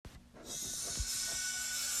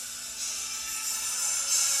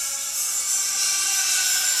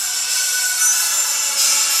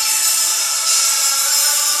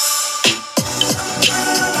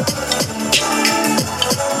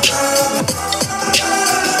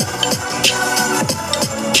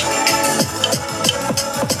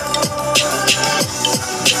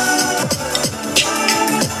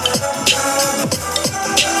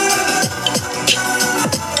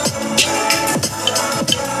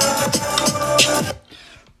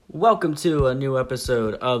Welcome to a new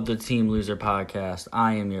episode of the Team Loser Podcast.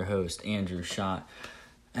 I am your host, Andrew A-Shott.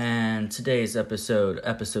 And today's episode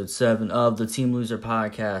 7 of the Team Loser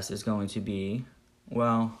Podcast is going to be, it's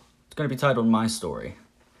going to be titled My Story.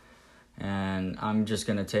 And I'm just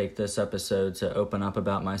going to take this episode to open up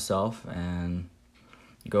about myself and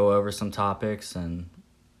go over some topics and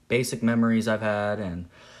basic memories I've had and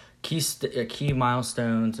key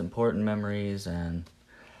milestones, important memories, and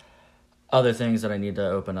other things that I need to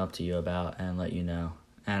open up to you about and let you know.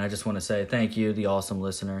 And I just want to say thank you, the awesome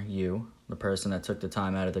listener, you, the person that took the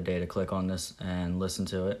time out of their day to click on this and listen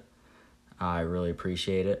to it. I really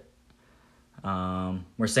appreciate it.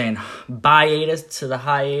 We're saying Bye-atus to the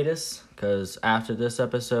hiatus, because after this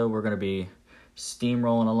episode, we're going to be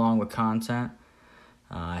steamrolling along with content.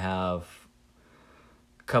 I have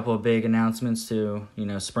a couple of big announcements to,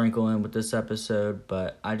 sprinkle in with this episode,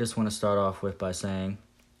 but I just want to start off by saying,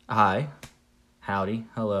 hi, howdy,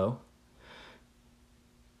 hello,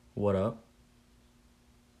 what up,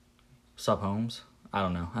 sup Holmes, I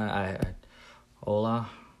don't know, hola,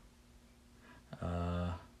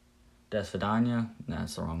 des vidania,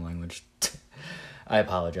 that's the wrong language, I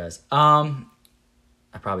apologize, I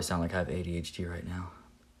probably sound like I have ADHD right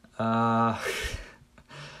now,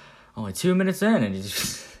 only 2 minutes in, and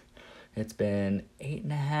it's been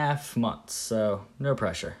 8.5 months, so no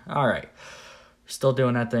pressure, alright. Still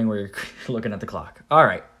doing that thing where you're looking at the clock. All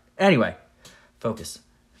right. Anyway, focus.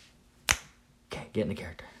 Okay, get in the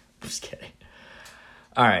character. Just kidding.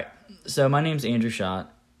 All right. So my name's Andrew A-Shott.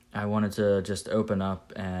 I wanted to just open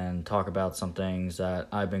up and talk about some things that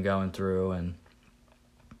I've been going through, and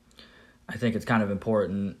I think it's kind of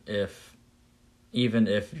important even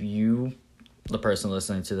if you, the person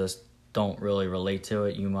listening to this, don't really relate to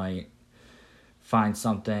it, you might find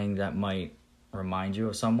something that might remind you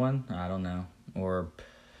of someone. I don't know. Or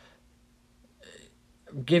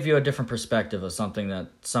give you a different perspective of something that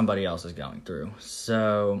somebody else is going through.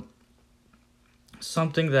 So,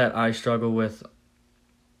 something that I struggle with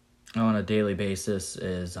on a daily basis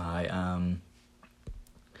is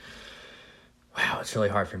it's really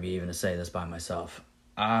hard for me even to say this by myself.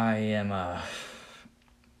 I'm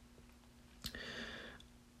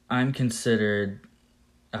considered,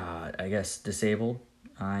 disabled.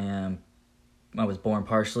 I was born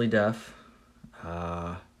partially deaf.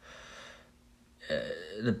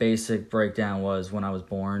 The basic breakdown was when I was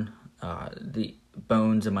born, the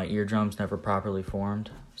bones in my eardrums never properly formed,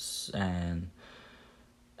 and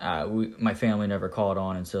my family never caught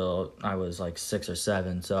on until I was like 6 or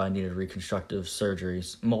 7, so I needed reconstructive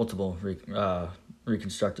surgeries, multiple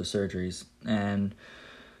reconstructive surgeries, and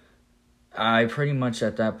I pretty much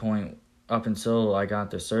at that point, up until I got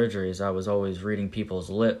the surgeries, I was always reading people's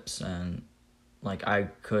lips, and I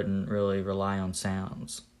couldn't really rely on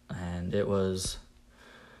sounds, and it was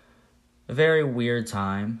a very weird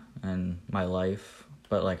time in my life,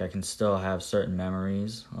 but, I can still have certain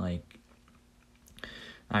memories,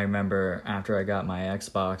 I remember after I got my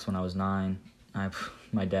Xbox when I was 9,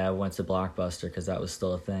 my dad went to Blockbuster, because that was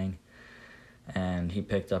still a thing, and he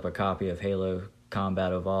picked up a copy of Halo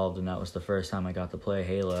Combat Evolved, and that was the first time I got to play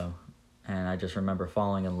Halo, and I just remember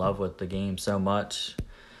falling in love with the game so much,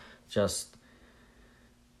 just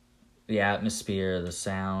the atmosphere, the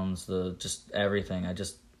sounds, just everything. I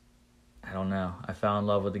don't know. I fell in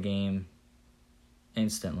love with the game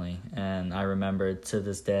instantly. And I remember to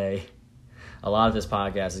this day, a lot of this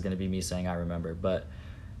podcast is going to be me saying I remember, but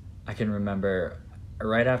I can remember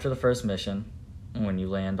right after the first mission, when you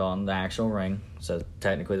land on the actual ring, so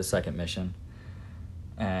technically the second mission,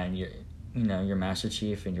 and you're Master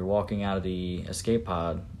Chief and you're walking out of the escape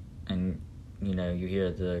pod, and you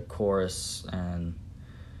hear the chorus, and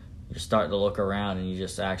you're starting to look around and you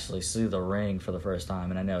just actually see the ring for the first time.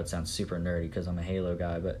 And I know it sounds super nerdy because I'm a Halo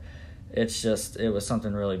guy, but it was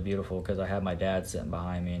something really beautiful because I had my dad sitting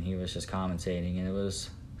behind me and he was just commentating, and it was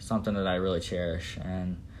something that I really cherish.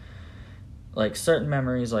 And certain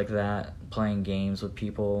memories like that, playing games with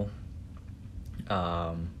people,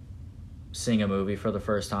 seeing a movie for the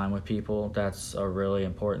first time with people, that's a really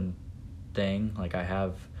important thing. I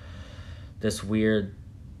have this weird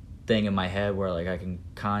thing in my head where I can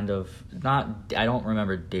kind of I don't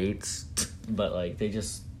remember dates, but they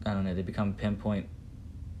just, I don't know, they become pinpoint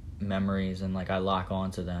memories, and I lock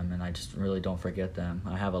onto them and I just really don't forget them.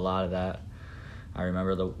 I have a lot of that. I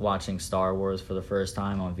remember watching Star Wars for the first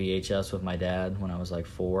time on VHS with my dad when I was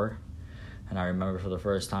 4, and I remember for the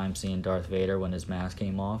first time seeing Darth Vader when his mask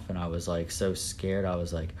came off, and I was so scared. I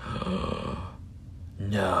was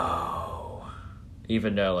no.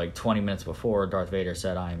 Even though, like, 20 minutes before, Darth Vader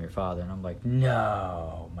said, "I am your father." And I'm like,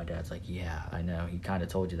 no. My dad's like, yeah, I know. He kind of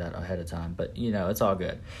told you that ahead of time. But, it's all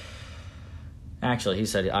good. Actually, he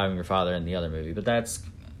said, "I am your father" in the other movie. But that's...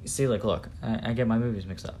 See, like, look. I get my movies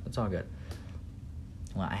mixed up. It's all good.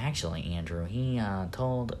 Well, actually, Andrew, he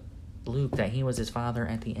told Luke that he was his father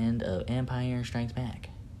at the end of Empire Strikes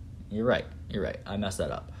Back. You're right. I messed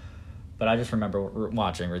that up. But I just remember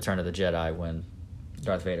watching Return of the Jedi when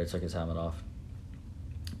Darth Vader took his helmet off.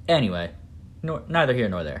 Anyway, neither here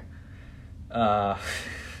nor there.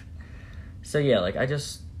 So yeah, like, I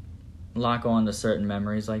just lock on to certain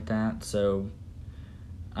memories like that. So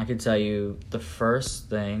I could tell you the first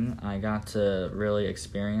thing I got to really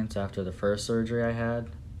experience after the first surgery I had,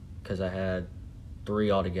 because I had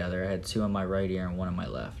 3 altogether. I had 2 in my right ear and 1 in my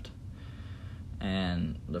left.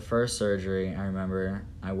 And the first surgery, I remember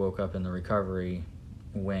I woke up in the recovery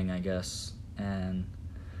wing, I guess, and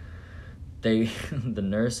the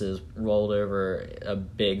nurses rolled over a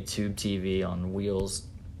big tube TV on wheels,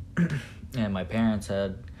 and my parents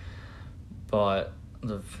had bought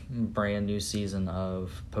the brand new season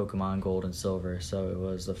of Pokemon Gold and Silver, so it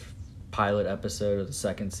was the pilot episode of the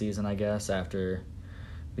second season, I guess, after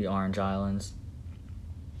the Orange Islands.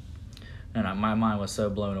 And my mind was so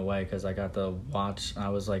blown away because I got to watch. I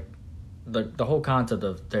was like, the whole concept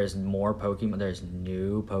of there's more Pokemon, there's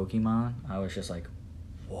new Pokemon. I was just like,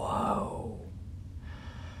 whoa.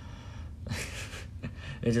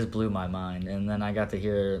 It just blew my mind. And then I got to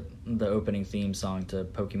hear the opening theme song to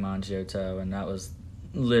Pokemon Johto, and that was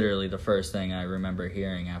literally the first thing I remember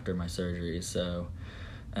hearing after my surgery. So,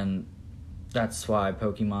 and that's why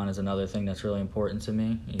Pokemon is another thing that's really important to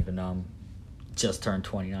me, even though I'm just turned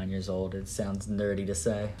 29 years old. It sounds nerdy to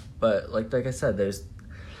say, but like I said, those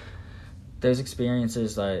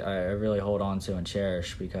experiences I really hold on to and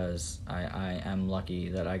cherish, because I am lucky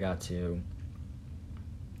that I got to,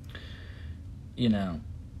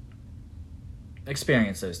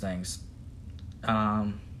 experience those things.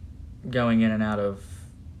 Going in and out of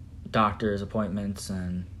doctor's appointments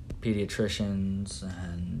and pediatricians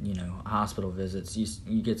and, hospital visits,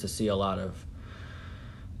 you get to see a lot of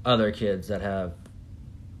other kids that have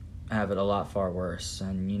it a lot far worse,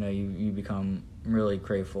 and you become really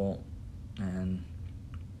grateful, and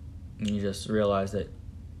you just realize that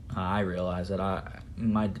I realized that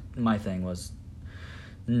my thing was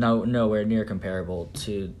nowhere near comparable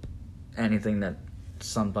to anything that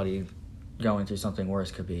somebody going through something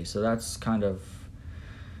worse could be. So that's kind of,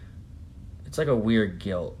 it's like a weird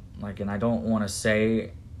guilt, like, and I don't want to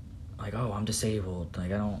say like, oh, I'm disabled.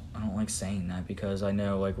 Like, I don't like saying that, because I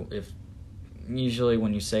know, like, if usually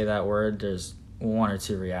when you say that word, there's 1 or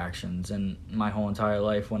 2 reactions. And my whole entire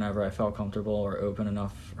life, whenever I felt comfortable or open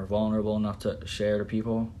enough or vulnerable enough to share to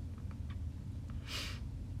people,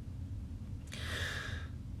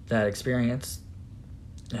 that experience,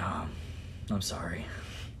 I'm sorry.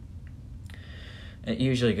 It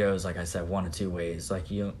usually goes, like I said, 1 or 2 ways. Like,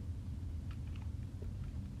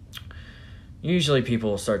 usually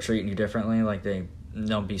people will start treating you differently. Like,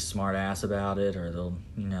 they'll be smart ass about it, or they'll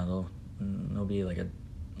be like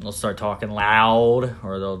they'll start talking loud,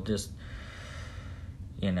 or they'll just,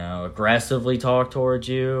 aggressively talk towards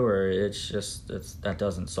you, or that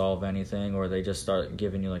doesn't solve anything, or they just start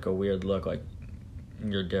giving you like a weird look, like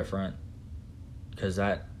you're different, because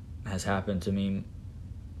that has happened to me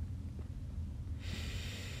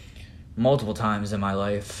multiple times in my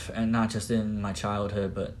life, and not just in my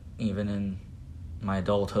childhood, but even in my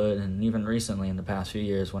adulthood, and even recently in the past few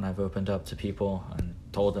years when I've opened up to people and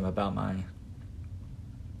told them about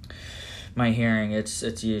my hearing.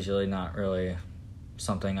 It's usually not really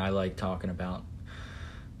something I like talking about.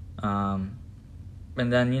 And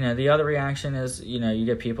then, the other reaction is, you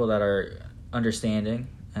get people that are understanding,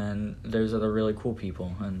 and those are the really cool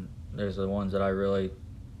people, and those are the ones that I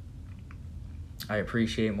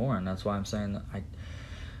appreciate more, and that's why I'm saying that I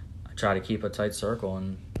try to keep a tight circle,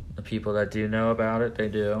 and the people that do know about it, they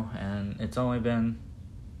do. And it's only been,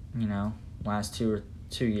 last 2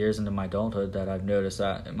 years into my adulthood that I've noticed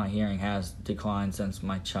that my hearing has declined since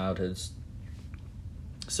my childhood's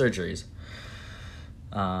surgeries.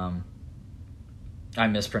 I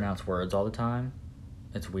mispronounce words all the time.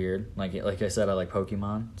 It's weird. Like I said, I like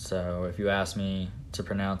Pokemon. So if you ask me to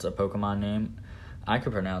pronounce a Pokemon name, I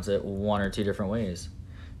could pronounce it 1 or 2 different ways.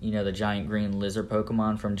 The giant green lizard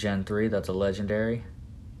Pokemon from Gen 3, that's a legendary.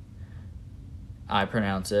 I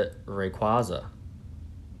pronounce it Rayquaza.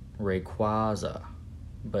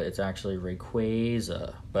 But it's actually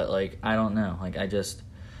Rayquaza. But, like, I don't know. Like, I just...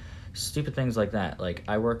 Stupid things like that. Like,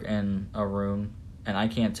 I work in a room and I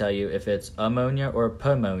can't tell you if it's ammonia or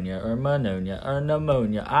pneumonia or pneumonia or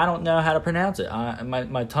pneumonia. I don't know how to pronounce it.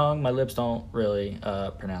 My tongue, my lips don't really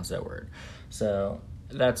pronounce that word. So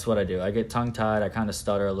that's what I do. I get tongue-tied, I kind of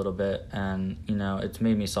stutter a little bit, and, it's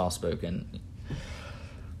made me soft-spoken.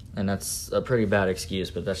 And that's a pretty bad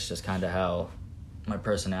excuse, but that's just kind of how my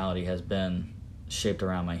personality has been shaped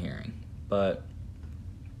around my hearing. But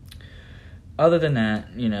other than that,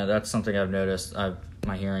 that's something I've noticed.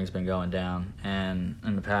 My hearing's been going down, and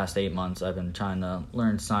in the past 8 months, I've been trying to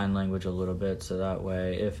learn sign language a little bit, so that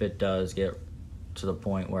way, if it does get to the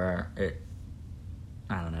point where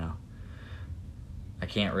I don't know, I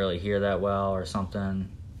can't really hear that well or something,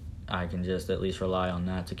 I can just at least rely on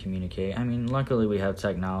that to communicate. I mean, luckily we have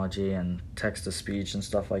technology and text-to-speech and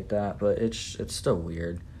stuff like that, but it's still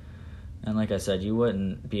weird. And like I said, you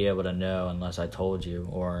wouldn't be able to know unless I told you,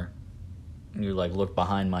 or you looked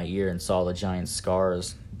behind my ear and saw the giant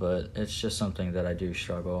scars, but it's just something that I do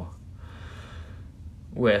struggle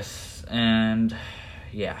with. And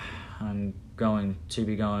yeah, I'm going to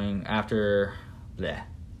be going after this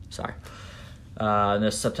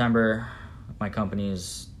September, my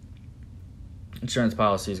company's insurance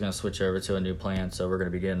policy is going to switch over to a new plan, so we're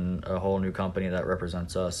going to be getting a whole new company that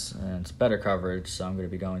represents us, and it's better coverage, so I'm going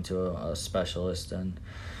to be going to a specialist and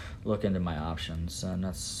look into my options, and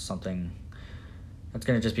that's something that's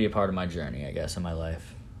going to just be a part of my journey, I guess, in my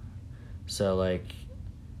life. So,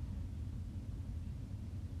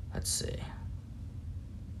 let's see.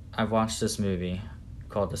 I've watched this movie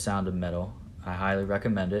called The Sound of Metal. I highly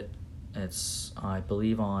recommend it. It's, I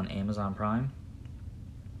believe, on Amazon Prime.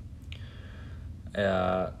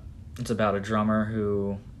 It's about a drummer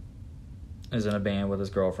who is in a band with his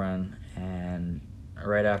girlfriend, and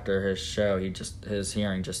right after his show, his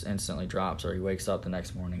hearing just instantly drops, or he wakes up the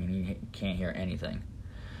next morning and he can't hear anything.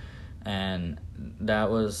 And that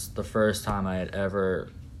was the first time I had ever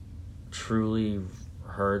truly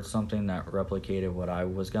heard something that replicated what I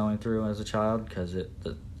was going through as a child, because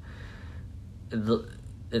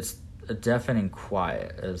it's a deafening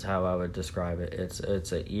quiet is how I would describe it.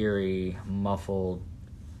 It's an eerie, muffled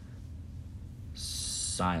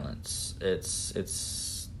silence. It's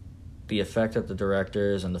the effect that the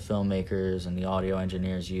directors and the filmmakers and the audio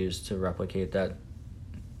engineers used to replicate that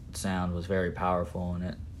sound was very powerful, and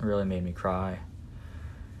it really made me cry.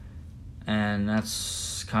 And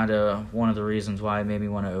that's kind of one of the reasons why it made me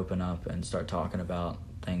want to open up and start talking about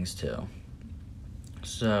things too.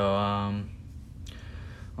 So,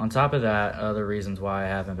 on top of that, other reasons why I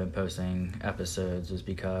haven't been posting episodes is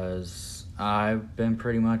because I've been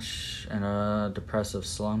pretty much in a depressive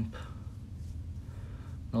slump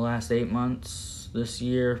the last 8 months. This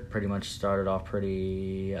year pretty much started off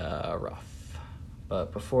pretty rough.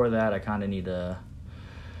 But before that, I kind of need to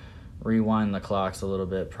rewind the clocks a little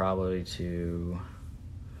bit, probably to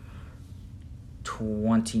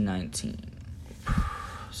 2019.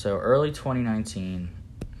 So early 2019,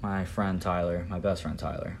 my friend Tyler, my best friend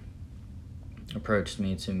Tyler, approached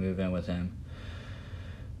me to move in with him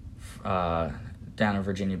down in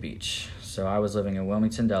Virginia Beach. So I was living in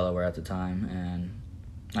Wilmington, Delaware at the time, and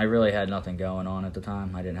I really had nothing going on at the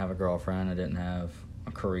time. I didn't have a girlfriend. I didn't have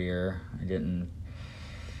a career. I didn't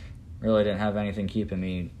have anything keeping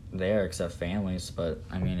me there except families. But,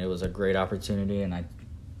 I mean, it was a great opportunity, and I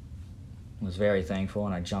was very thankful,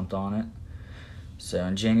 and I jumped on it. So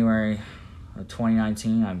in January of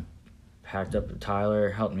 2019, I packed up.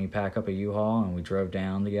 Tyler helped me pack up a U-Haul, and we drove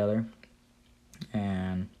down together.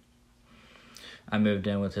 And I moved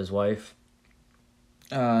in with his wife.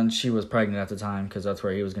 And she was pregnant at the time, because that's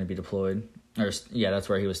where he was going to be deployed. That's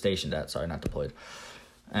where he was stationed at. Sorry, not deployed.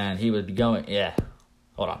 And he would be going... Yeah.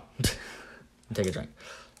 Hold on. Take a drink.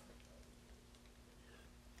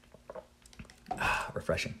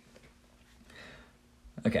 Refreshing.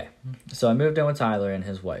 Okay. So I moved in with Tyler and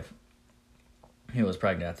his wife. He was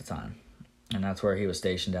pregnant at the time. And that's where he was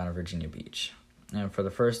stationed down in Virginia Beach. And for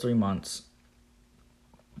the first 3 months,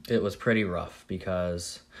 it was pretty rough,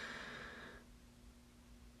 because...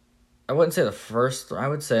 I wouldn't say the first... I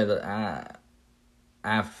would say that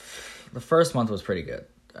the first month was pretty good.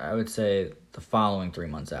 I would say the following 3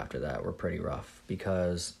 months after that were pretty rough,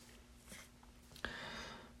 because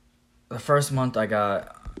the first month I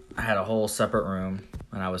had a whole separate room,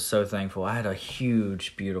 and I was so thankful. I had a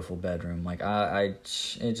huge, beautiful bedroom. It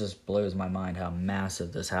just blows my mind how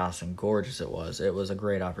massive this house and gorgeous it was. It was a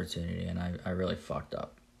great opportunity, and I really fucked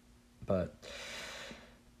up. But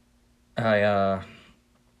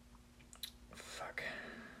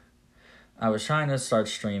I was trying to start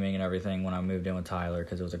streaming and everything when I moved in with Tyler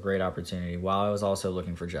because it was a great opportunity while I was also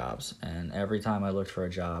looking for jobs. And every time I looked for a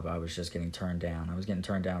job, I was just getting turned down. I was getting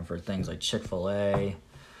turned down for things like Chick-fil-A.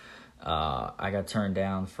 I got turned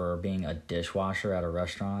down for being a dishwasher at a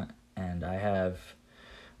restaurant. And I have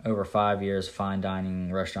over 5 years fine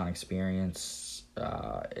dining restaurant experience.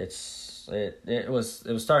 It was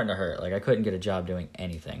starting to hurt. Like, I couldn't get a job doing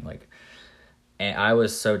anything. And I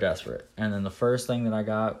was so desperate. And then the first thing that I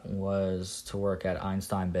got was to work at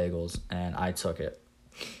Einstein Bagels, and I took it.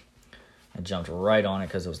 I jumped right on it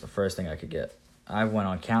because it was the first thing I could get. I went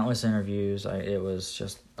on countless interviews. It was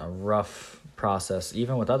just a rough process.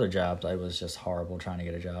 Even with other jobs, I was just horrible trying to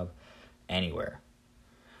get a job anywhere.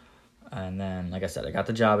 And then, like I said, I got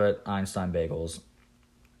the job at Einstein Bagels.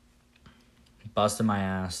 Busted my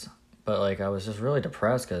ass. But, I was just really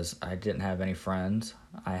depressed because I didn't have any friends.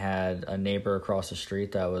 I had a neighbor across the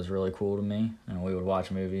street that was really cool to me, and we would watch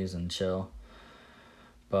movies and chill.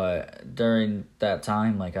 But during that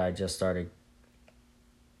time, I just started...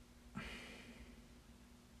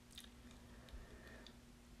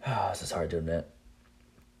 this is hard to admit.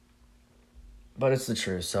 But it's the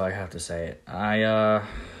truth, so I have to say it. I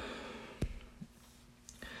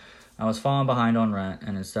was falling behind on rent,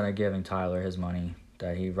 and instead of giving Tyler his money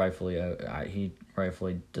that he rightfully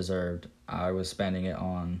deserved, I was spending it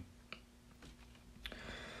on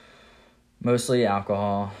mostly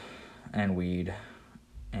alcohol and weed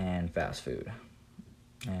and fast food.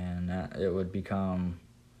 And it would become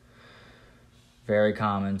very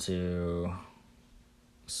common to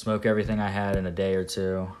smoke everything I had in a day or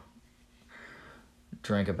two,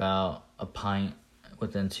 drink about a pint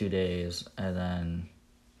within 2 days, and then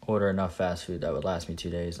order enough fast food that would last me 2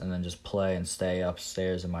 days, and then just play and stay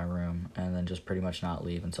upstairs in my room, and then just pretty much not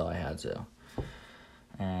leave until I had to.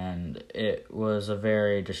 And it was a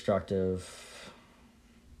very destructive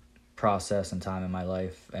process and time in my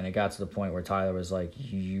life, and it got to the point where Tyler was like,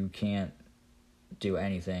 you can't do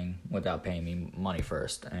anything without paying me money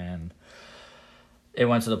first. And it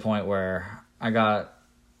went to the point where I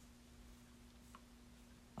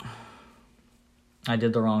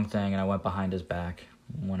did the wrong thing, and I went behind his back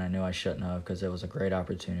when I knew I shouldn't have, because it was a great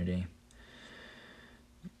opportunity.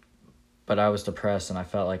 But I was depressed, and I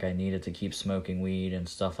felt like I needed to keep smoking weed and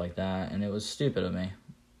stuff like that, and it was stupid of me.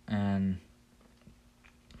 And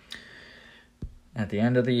at the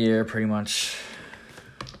end of the year, pretty much,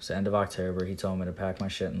 it was the end of October, he told me to pack my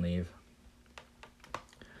shit and leave.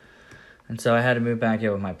 And so I had to move back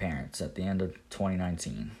in with my parents at the end of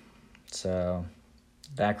 2019. So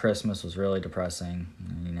that Christmas was really depressing.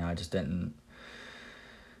 I just had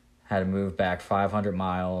to move back 500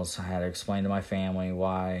 miles. I had to explain to my family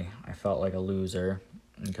why I felt like a loser,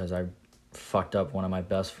 because I fucked up one of my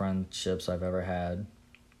best friendships I've ever had.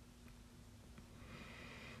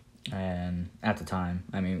 And at the time,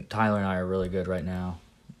 Tyler and I are really good right now.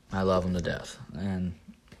 I love him to death. And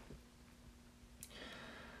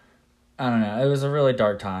I don't know, it was a really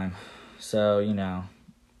dark time. So,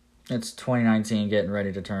 it's 2019 getting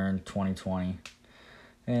ready to turn 2020.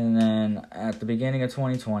 And then at the beginning of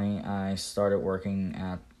 2020, I started working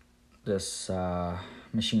at this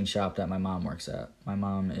machine shop that my mom works at. My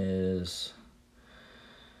mom is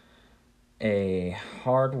a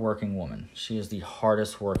hard-working woman. She is the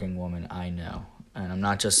hardest working woman I know. And I'm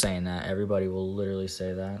not just saying that. Everybody will literally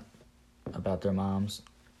say that about their moms.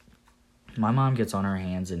 My mom gets on her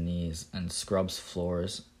hands and knees and scrubs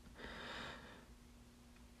floors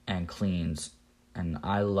and cleans. And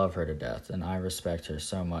I love her to death, and I respect her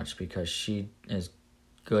so much because she is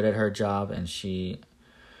good at her job, and she's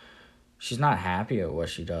not happy at what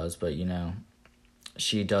she does, but,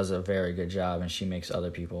 she does a very good job, and she makes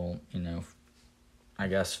other people, I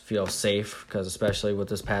guess, feel safe, because especially with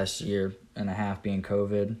this past year and a half being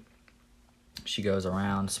COVID, she goes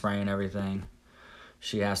around spraying everything.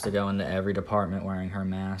 She has to go into every department wearing her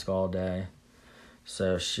mask all day.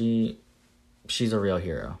 So she's a real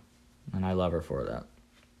hero. And I love her for that.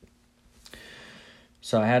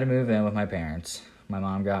 So I had to move in with my parents. My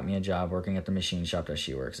mom got me a job working at the machine shop that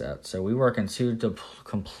she works at. So we work in two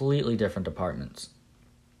completely different departments.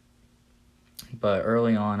 But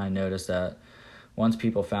early on, I noticed that once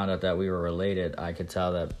people found out that we were related, I could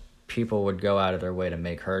tell that people would go out of their way to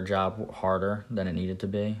make her job harder than it needed to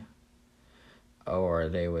be. Or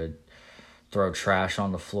they would throw trash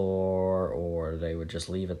on the floor, or they would just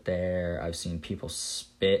leave it there. I've seen people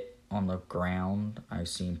spit on the ground. I've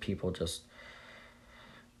seen people just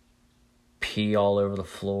pee all over the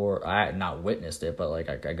floor. I had not witnessed it, but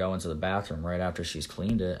I go into the bathroom right after she's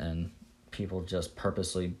cleaned it, and people just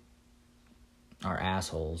purposely are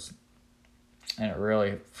assholes. And it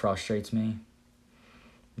really frustrates me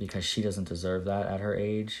because she doesn't deserve that at her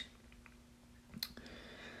age.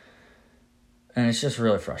 And it's just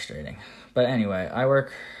really frustrating. But anyway, I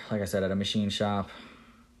work, like I said, at a machine shop.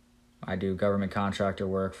 I do government contractor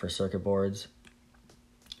work for circuit boards.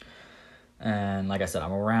 And like I said,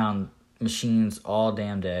 I'm around machines all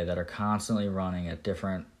damn day that are constantly running at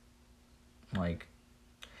different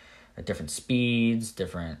speeds,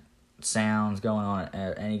 different sounds going on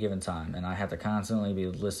at any given time. And I have to constantly be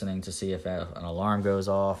listening to see if an alarm goes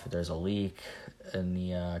off, if there's a leak in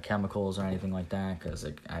the chemicals or anything like that, because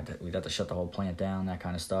we'd have to shut the whole plant down, that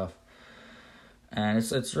kind of stuff. And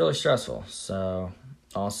it's really stressful. So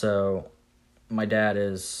also, my dad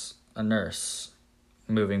is a nurse.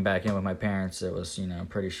 Moving back in with my parents, it was,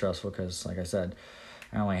 pretty stressful because, like I said,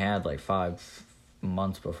 I only had 5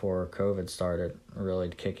 months before COVID started really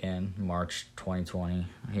to kick in, March 2020,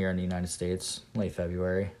 here in the United States, late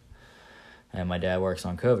February. And my dad works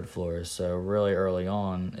on COVID floors, so really early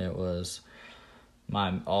on, it was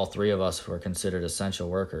all three of us were considered essential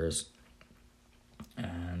workers.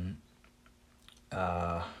 And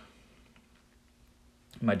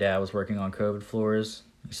my dad was working on COVID floors.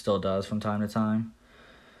 He still does from time to time.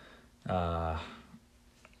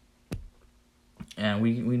 And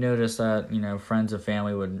we noticed that, friends and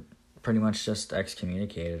family would pretty much just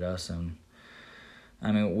excommunicated us. And,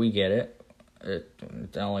 I mean, we get it.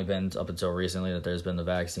 It's only been up until recently that there's been the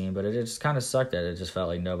vaccine, but it just kind of sucked that it just felt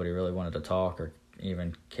like nobody really wanted to talk or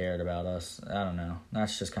even cared about us. I don't know.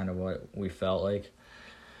 That's just kind of what we felt like.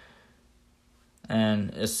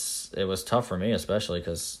 And it was tough for me, especially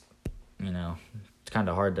because, it's kind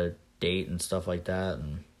of hard to date and stuff like that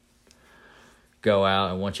and go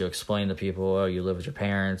out. And once you explain to people, you live with your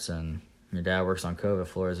parents and your dad works on COVID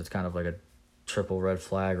floors, it's kind of like a triple red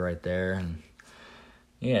flag right there. And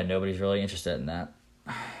yeah, nobody's really interested in that.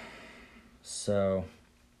 So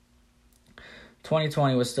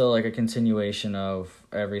 2020 was still like a continuation of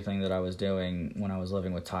everything that I was doing when I was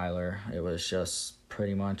living with Tyler. It was just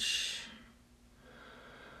pretty much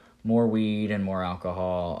more weed and more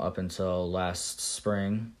alcohol up until last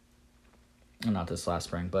spring. Not this last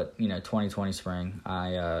spring, but 2020 spring,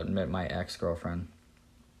 I met my ex-girlfriend.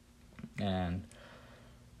 And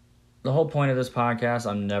the whole point of this podcast,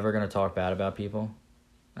 I'm never going to talk bad about people.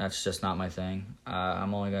 That's just not my thing.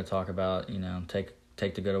 I'm only going to talk about,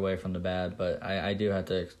 take the good away from the bad, but I do have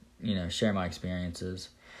to, share my experiences.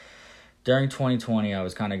 During 2020, I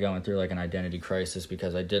was kind of going through like an identity crisis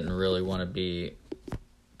because I didn't really want to be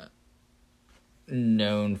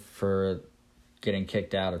known for getting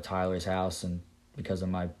kicked out of Tyler's house and because of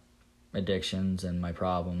my addictions and my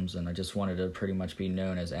problems, and I just wanted to pretty much be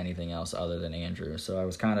known as anything else other than Andrew. So I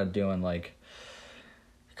was kind of doing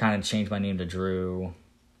changed my name to Drew.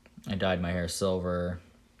 I dyed my hair silver.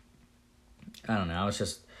 I don't know. I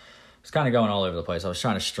was kind of going all over the place. I was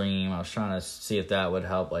trying to stream. I was trying to see if that would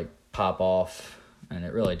help pop off, and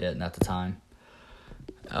it really didn't at the time.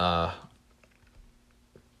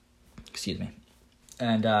 Excuse me.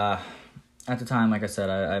 And at the time, like I said,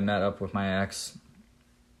 I met up with my ex,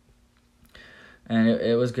 and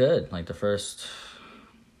it was good. The first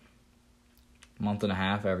month and a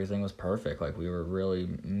half, everything was perfect. We were really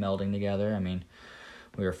melding together. I mean,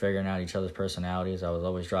 we were figuring out each other's personalities. I was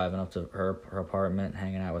always driving up to her apartment,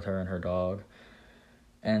 hanging out with her and her dog.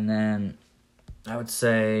 And then I would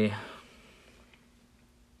say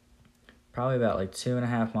probably about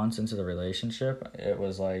 2.5 months into the relationship, it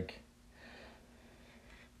was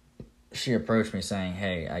she approached me saying,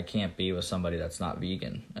 "Hey, I can't be with somebody that's not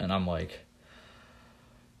vegan." And I'm like,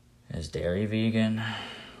 is dairy vegan?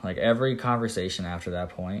 Every conversation after that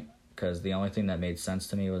point, because the only thing that made sense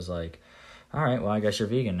to me was all right, well, I guess you're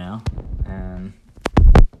vegan now. And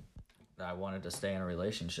I wanted to stay in a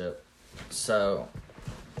relationship. So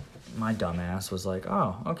my dumbass was like,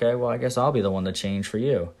 oh, okay, well, I guess I'll be the one to change for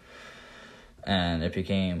you. And it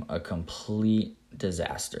became a complete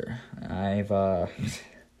disaster. I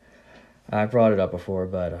brought it up before,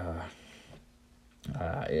 but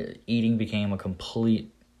eating became a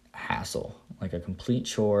complete hassle, a complete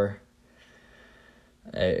chore.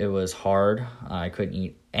 It was hard. I couldn't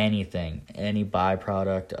eat anything, any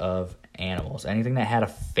byproduct of animals, anything that had a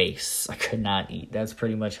face, I could not eat. That's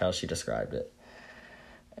pretty much how she described it.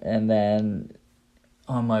 And then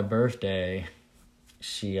on my birthday,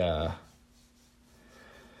 she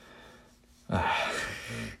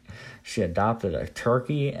adopted a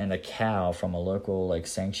turkey and a cow from a local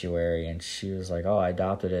sanctuary, and she was like, "Oh, I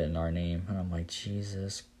adopted it in our name." And I'm like,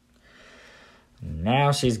 Jesus.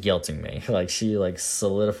 Now she's guilting me. She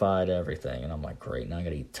solidified everything, and I'm like, great, now I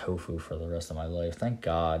gotta eat tofu for the rest of my life. Thank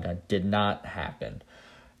God that did not happen.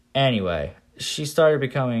 Anyway, she started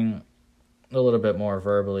becoming a little bit more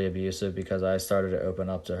verbally abusive because I started to open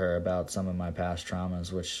up to her about some of my past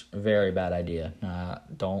traumas, which very bad idea.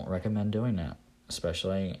 Don't recommend doing that,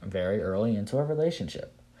 especially very early into a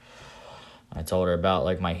relationship. I told her about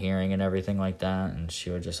like my hearing and everything like that, and she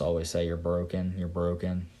would just always say, you're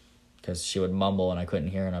broken, because she would mumble and I couldn't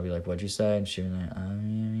hear, and I'd be like, what'd you say? And she would be like,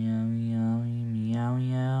 meow, meow, meow,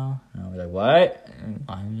 meow. And I'd be like, what?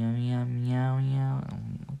 Meow, meow, meow.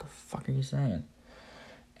 What the fuck are you saying?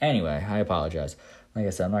 Anyway, I apologize. Like I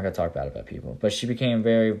said, I'm not going to talk bad about people. But she became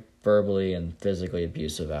very verbally and physically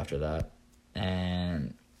abusive after that.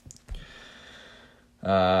 And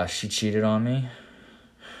she cheated on me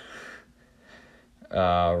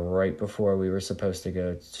right before we were supposed to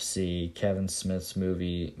go to see Kevin Smith's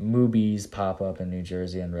movies pop up in New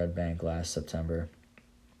Jersey and Red Bank last September.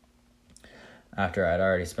 After I'd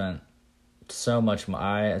already spent so much,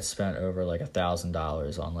 I had spent over like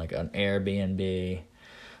 $1,000 on like an Airbnb,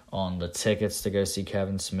 on the tickets to go see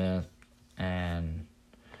Kevin Smith, and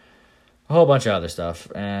a whole bunch of other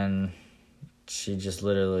stuff. And she just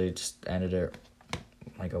literally just ended it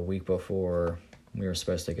like a week before we were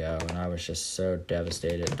supposed to go. And I was just so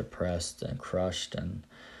devastated and depressed and crushed. And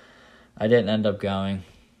I didn't end up going.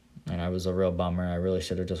 And I was a real bummer. I really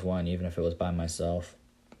should have just won, even if it was by myself.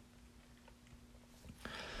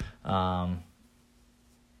 And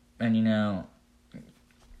you know,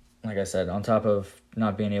 like I said, on top of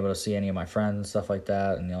not being able to see any of my friends and stuff like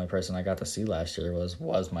that, and the only person I got to see last year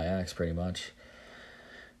was my ex, pretty much.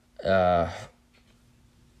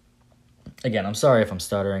 Again, I'm sorry if I'm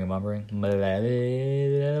stuttering and mumbling.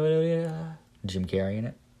 Jim Carrey in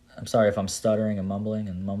it. I'm sorry if I'm stuttering and mumbling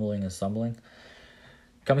and stumbling.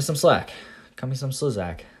 Cut me some slack. Cut me some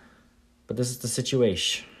slizak. But this is the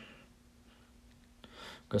situation.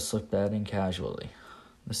 Go slip that in casually.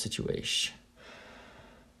 The situation.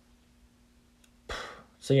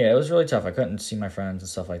 So yeah, it was really tough. I couldn't see my friends and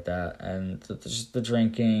stuff like that. And just the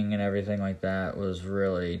drinking and everything like that was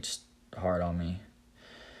really just hard on me.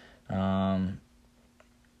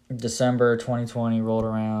 December 2020 rolled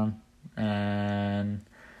around, and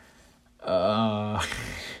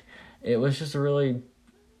it was just really,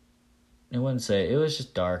 it was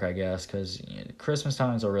just dark, I guess, because Christmas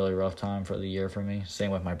time is a really rough time for the year for me.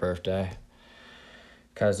 Same with my birthday,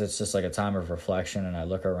 because it's just like a time of reflection, and I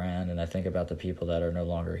look around and I think about the people that are no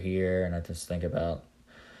longer here, and I just think about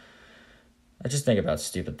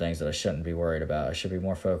stupid things that I shouldn't be worried about. I should be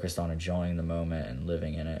more focused on enjoying the moment and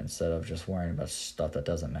living in it instead of just worrying about stuff that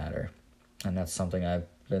doesn't matter. And that's something I've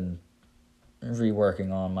been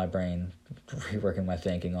reworking on my brain, reworking my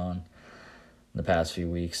thinking on the past few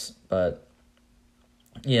weeks. But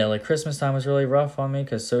yeah, like Christmas time was really rough on me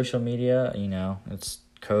because social media, it's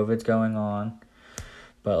COVID's going on.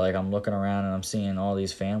 But like I'm looking around and I'm seeing all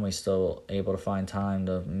these families still able to find time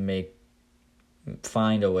to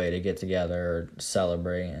find a way to get together or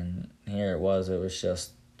celebrate, and here it was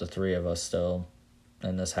just the three of us still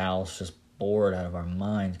in this house, just bored out of our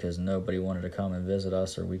minds because nobody wanted to come and visit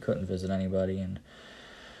us, or we couldn't visit anybody, and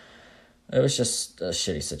it was just a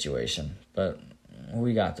shitty situation, but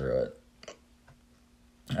we got through it.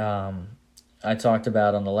 I talked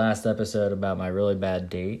about on the last episode about my really bad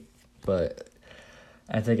date, but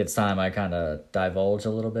I think it's time I kind of divulge a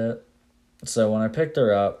little bit. So when I picked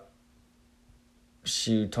her up,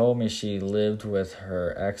 she told me she lived with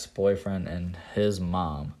her ex-boyfriend and his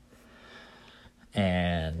mom.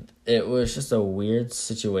 And it was just a weird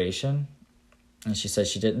situation. And she said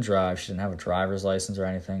she didn't drive. She didn't have a driver's license or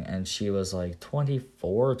anything. And she was like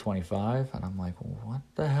 24 or 25. And I'm like, what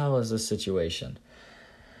the hell is this situation?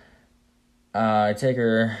 I take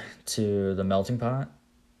her to the Melting Pot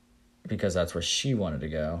because that's where she wanted to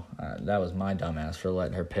go. That was my dumbass for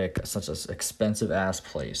letting her pick such an expensive-ass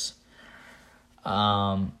place.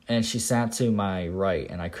 And she sat to my right,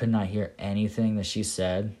 and I could not hear anything that she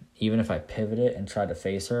said. Even if I pivoted and tried to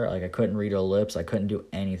face her, like I couldn't read her lips, I couldn't do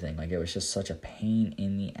anything. Like it was just such a pain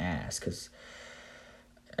in the ass because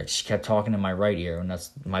she kept talking in my right ear, and that's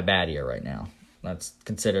my bad ear right now. That's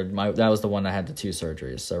considered that was the one that had the 2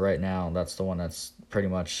 surgeries. So right now, that's the one that's pretty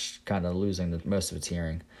much kind of losing most of its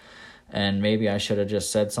hearing. And maybe I should have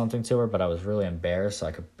just said something to her, but I was really embarrassed. So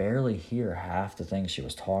I could barely hear half the things she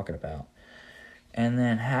was talking about. And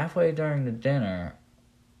then halfway during the dinner,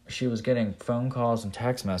 she was getting phone calls and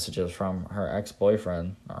text messages from her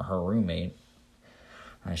ex-boyfriend, or her roommate,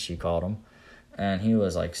 as she called him. And he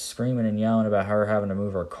was like screaming and yelling about her having to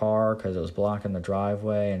move her car because it was blocking the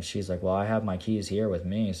driveway. And she's like, well, I have my keys here with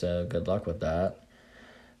me, so good luck with that.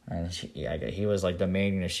 And he was like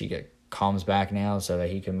demanding that she comes back now so that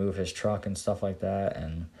he can move his truck and stuff like that.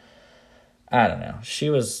 And I don't know. She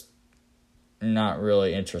was not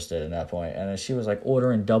really interested in that point. And then she was like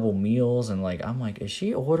ordering double meals, and like I'm like, is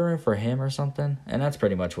she ordering for him or something? And that's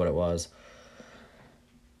pretty much what it was.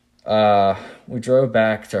 We drove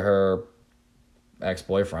back to her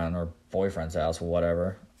ex-boyfriend or boyfriend's house or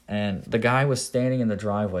whatever, and the guy was standing in the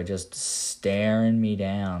driveway just staring me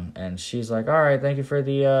down, and she's like, all right, thank you for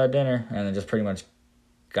the dinner, and then just pretty much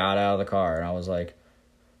got out of the car. And I was like,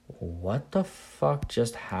 what the fuck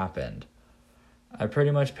just happened? I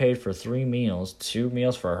pretty much paid for 3 meals, 2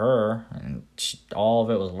 meals for her, and all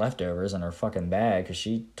of it was leftovers in her fucking bag because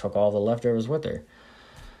she took all the leftovers with her.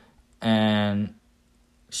 And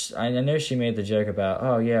I know she made the joke about,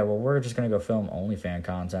 oh yeah, well, we're just going to go film OnlyFans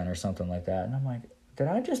content or something like that. And I'm like, did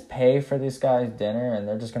I just pay for this guy's dinner and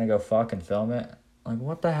they're just going to go fucking film it? Like,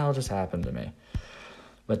 what the hell just happened to me?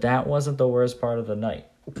 But that wasn't the worst part of the night.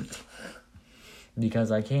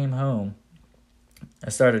 Because I came home, I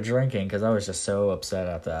started drinking because I was just so upset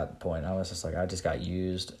at that point. I was just like, I just got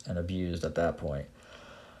used and abused at that point.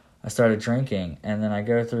 I started drinking, and then I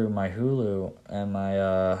go through my Hulu and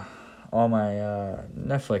my all my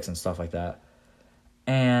Netflix and stuff like that.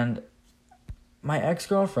 And my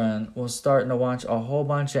ex-girlfriend was starting to watch a whole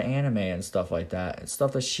bunch of anime and stuff like that. It's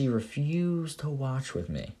stuff that she refused to watch with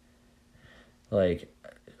me. Like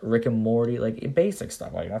Rick and Morty, like basic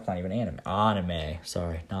stuff. Like, that's not even anime. Anime.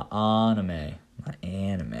 Sorry, not anime. Not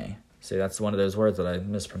anime. See, that's one of those words that I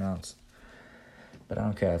mispronounce. But I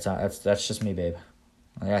don't care. That's just me, babe.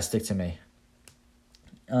 I gotta stick to me.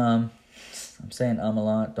 I'm saying a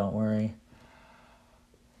lot, don't worry.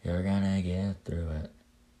 You're gonna get through it.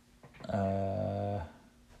 Where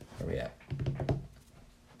we at?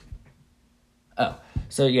 Oh,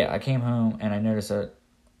 so yeah, I came home and I noticed that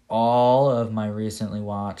all of my recently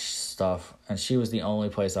watched stuff, and she was the only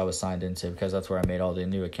place I was signed into because that's where I made all the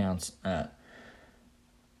new accounts at.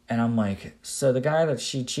 And I'm like, so the guy that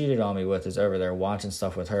she cheated on me with is over there watching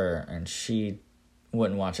stuff with her, and she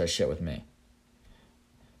wouldn't watch that shit with me.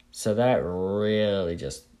 So that really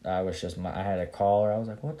I had to call her. I was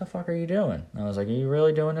like, what the fuck are you doing? And I was like, are you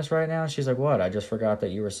really doing this right now? And she's like, what? I just forgot that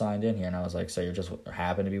you were signed in here. And I was like, so you're just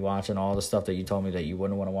happen to be watching all the stuff that you told me that you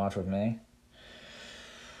wouldn't want to watch with me?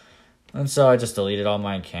 And so I just deleted all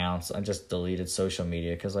my accounts. I just deleted social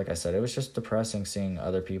media because, like I said, it was just depressing seeing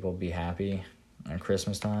other people be happy at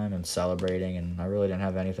Christmas time and celebrating, and I really didn't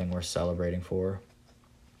have anything worth celebrating for.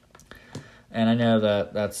 And I know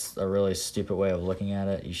that that's a really stupid way of looking at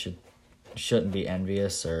it. You shouldn't be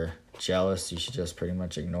envious or jealous. You should just pretty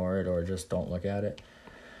much ignore it or just don't look at it.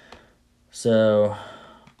 So,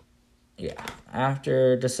 yeah,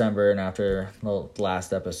 after December and after the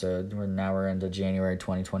last episode, we're into January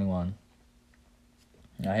 2021.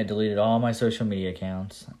 I had deleted all my social media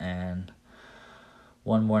accounts, and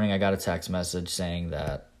one morning I got a text message saying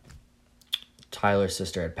that Tyler's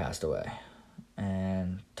sister had passed away.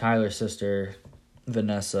 And Tyler's sister,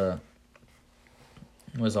 Vanessa,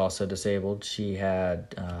 was also disabled. She had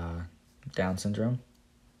Down syndrome.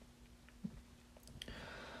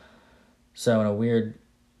 So in a weird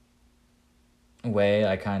way,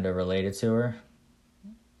 I kind of related to her.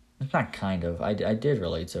 It's not kind of. I did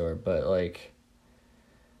relate to her, but like,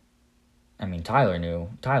 I mean, Tyler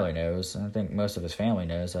knows. I think most of his family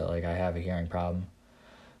knows that, like, I have a hearing problem.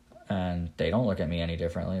 And they don't look at me any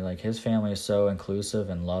differently. Like, his family is so inclusive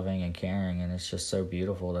and loving and caring, and it's just so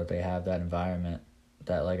beautiful that they have that environment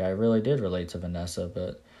that, like, I really did relate to Vanessa,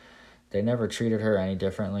 but they never treated her any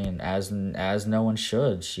differently, and as no one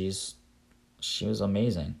should. She was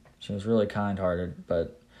amazing. She was really kind-hearted,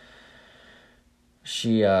 but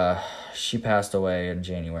she passed away in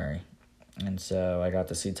January. And so I got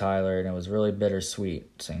to see Tyler, and it was really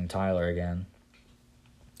bittersweet seeing Tyler again.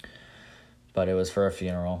 But it was for a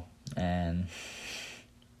funeral. And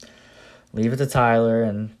leave it to Tyler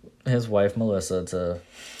and his wife Melissa to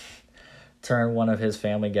turn one of his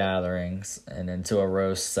family gatherings and into a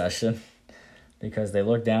roast session, because they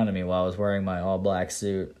looked down at me while I was wearing my all black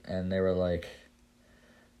suit and they were like,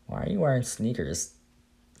 why are you wearing sneakers?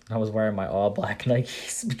 I was wearing my all black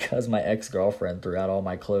Nikes because my ex-girlfriend threw out all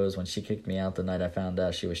my clothes when she kicked me out the night I found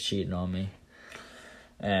out she was cheating on me.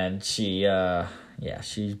 And she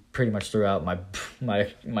pretty much threw out my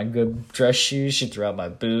good dress shoes. She threw out my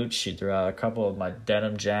boots. She threw out a couple of my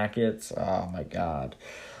denim jackets. Oh my God.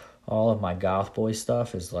 All of my goth boy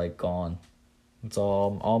stuff is like gone. It's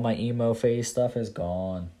all my emo phase stuff is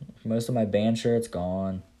gone. Most of my band shirts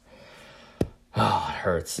gone. Oh, it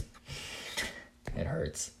hurts. It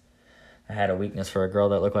hurts. I had a weakness for a girl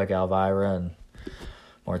that looked like Elvira and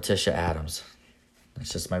Morticia Adams.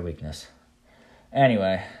 That's just my weakness.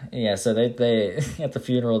 Anyway, yeah, so they at the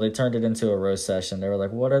funeral, they turned it into a roast session. They were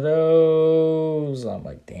like, what are those? I'm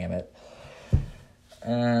like, damn it.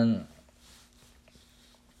 And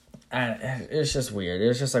it's just weird. It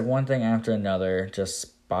was just like one thing after another, just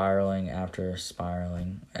spiraling after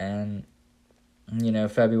spiraling. And,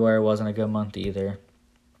 February wasn't a good month either.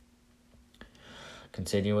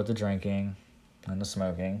 Continue with the drinking and the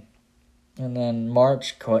smoking. And then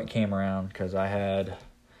March came around because I had...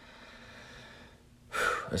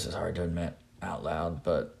 This is hard to admit out loud,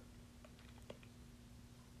 but...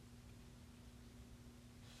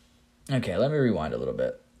 Okay, let me rewind a little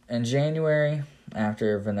bit. In January,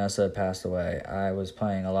 after Vanessa passed away, I was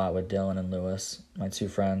playing a lot with Dylan and Lewis, my two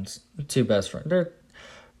best friends. They're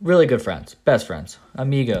really good friends, best friends,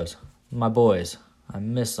 amigos, my boys. I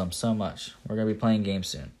miss them so much. We're going to be playing games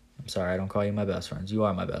soon. I'm sorry, I don't call you my best friends. You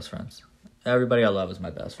are my best friends. Everybody I love is my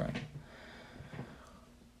best friend.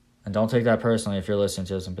 And don't take that personally if you're listening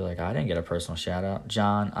to this and be like, I didn't get a personal shout out.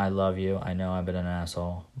 John, I love you. I know I've been an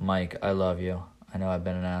asshole. Mike, I love you. I know I've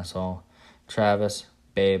been an asshole. Travis,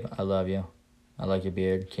 babe, I love you. I like your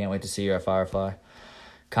beard. Can't wait to see you at Firefly.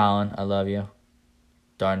 Colin, I love you.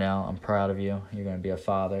 Darnell, I'm proud of you. You're going to be a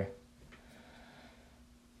father.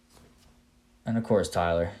 And of course,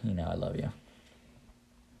 Tyler, I love you.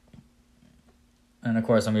 And of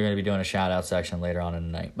course, I'm going to be doing a shout out section later on in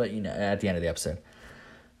the night, but at the end of the episode.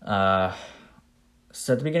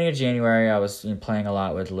 So at the beginning of January, I was playing a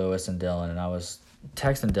lot with Lewis and Dylan, and I was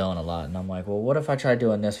texting Dylan a lot, and I'm like, well, what if I try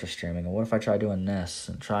doing this for streaming, and what if I try doing this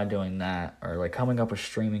and try doing that, or like coming up with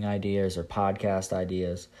streaming ideas or podcast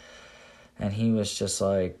ideas. And he was just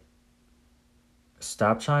like,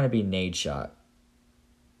 stop trying to be A-Shott.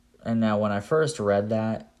 And now when I first read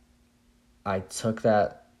that, I took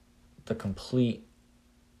that the complete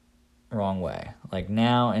wrong way. Like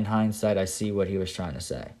now in hindsight, I see what he was trying to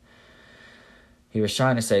say. He was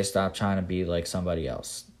trying to say, stop trying to be like somebody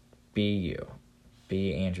else. Be you.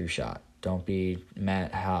 Be Andrew Shott. Don't be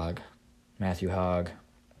Matthew Hogg.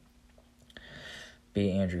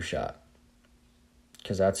 Be Andrew Shott.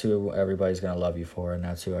 Because that's who everybody's going to love you for, and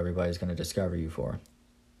that's who everybody's going to discover you for.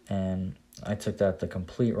 And I took that the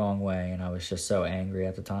complete wrong way, and I was just so angry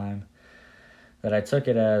at the time that I took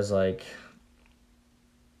it as like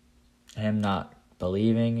him not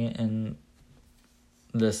believing in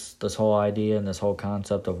this whole idea and this whole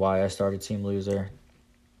concept of why I started Team Loser.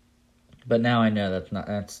 But now I know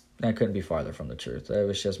that couldn't be farther from the truth. It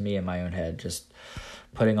was just me in my own head, just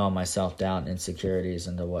putting all my self-doubt and insecurities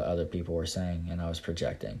into what other people were saying, and I was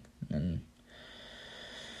projecting. And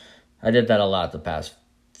I did that a lot the past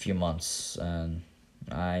few months, and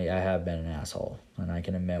I have been an asshole, and I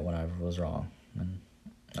can admit when I was wrong. And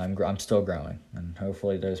I'm still growing, and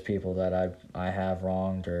hopefully those people that I have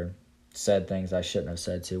wronged or said things I shouldn't have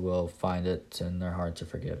said to will find it in their heart to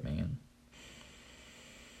forgive me. And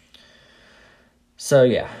so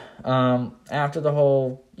yeah, after the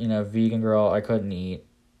whole vegan girl, I couldn't eat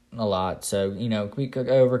a lot. So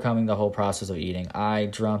overcoming the whole process of eating, I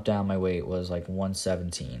dropped down. My weight was like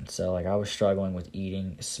 117. So like I was struggling with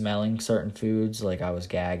eating, smelling certain foods, like I was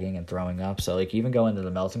gagging and throwing up. So like even going to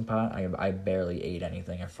the melting pot, I barely ate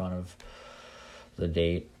anything in front of the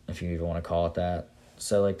date, if you even want to call it that.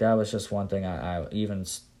 So like that was just one thing. I even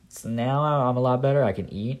now I'm a lot better. I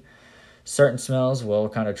can eat. Certain smells will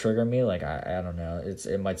kind of trigger me. Like I don't know.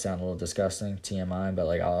 It might sound a little disgusting, TMI, but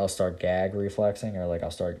like I'll start gag reflexing, or like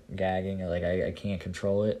I'll start gagging, or like I can't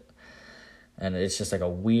control it. And it's just like a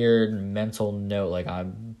weird mental note. Like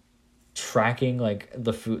I'm tracking like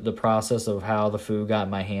the process of how the food got in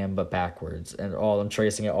my hand, but backwards, and I'm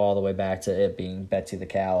tracing it all the way back to it being Betsy the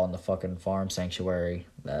cow on the fucking farm sanctuary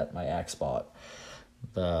that my ex bought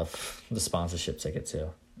the sponsorship ticket to.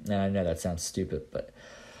 And I know that sounds stupid, but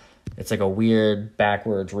it's like a weird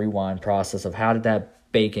backwards rewind process of how did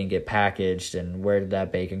that bacon get packaged and where did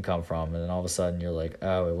that bacon come from? And then all of a sudden you're like,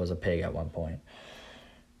 oh, it was a pig at one point.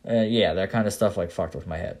 Yeah, that kind of stuff like fucked with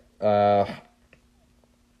my head.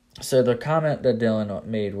 So the comment that Dylan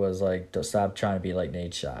made was like, to stop trying to be like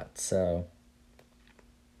A-Shott. So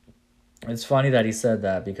it's funny that he said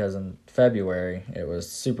that because in February it was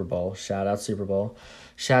Super Bowl. Shout out Super Bowl.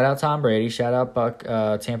 Shout out Tom Brady. Shout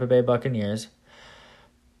out Tampa Bay Buccaneers.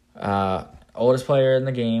 Oldest player in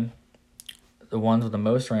the game, the ones with the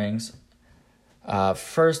most rings,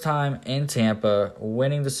 first time in Tampa,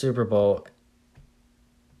 winning the Super Bowl,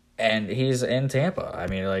 and he's in Tampa. I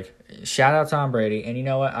mean, like, shout out Tom Brady, and you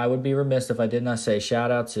know what? I would be remiss if I did not say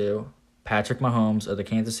shout out to Patrick Mahomes of the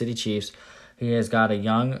Kansas City Chiefs. He has got a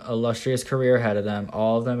young, illustrious career ahead of them,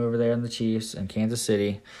 all of them over there in the Chiefs in Kansas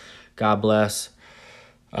City. God bless.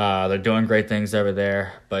 They're doing great things over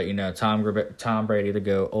there, but Tom Brady, the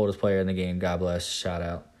GOAT, oldest player in the game. God bless. Shout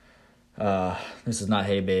out. This is not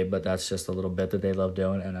Hey Babe, but that's just a little bit that they love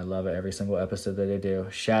doing, and I love it every single episode that they do.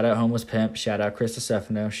 Shout out Homeless Pimp. Shout out Chris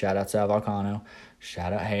DeStefano. Shout out Sal Volcano.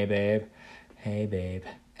 Shout out Hey Babe. Hey Babe.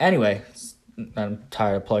 Anyway, I'm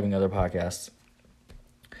tired of plugging other podcasts.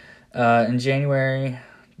 In January,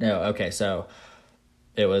 so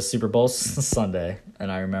it was Super Bowl Sunday,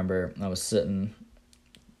 and I remember I was sitting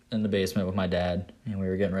in the basement with my dad, and we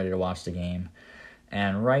were getting ready to watch the game.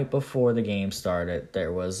 And right before the game started,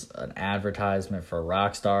 there was an advertisement for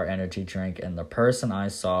Rockstar Energy Drink, and the person I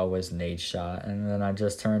saw was A-Shott. And then I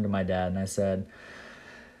just turned to my dad and I said,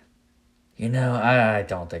 I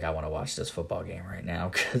don't think I want to watch this football game right now,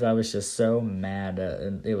 because I was just so mad.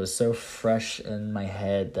 And it was so fresh in my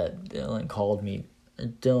head that Dylan told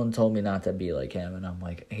me not to be like him, and I'm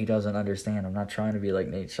like, he doesn't understand. I'm not trying to be like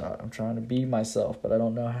A-Shott. I'm trying to be myself, but I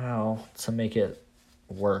don't know how to make it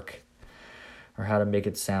work, or how to make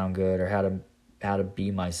it sound good, or how to be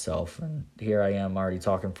myself. And here I am already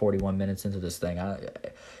talking 41 minutes into this thing.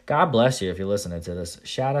 God bless you if you're listening to this.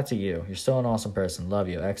 Shout out to you. You're still an awesome person. Love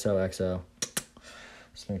you. XOXO.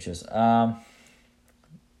 Smooches.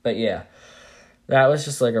 But yeah, that was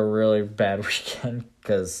just like a really bad weekend,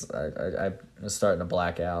 because I was starting to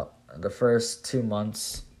black out. The first 2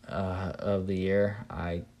 months of the year,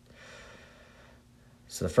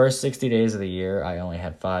 So the first 60 days of the year, I only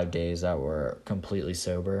had 5 days that were completely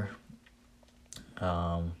sober.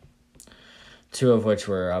 2 of which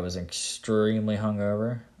were I was extremely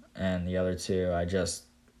hungover, and the other 2 I just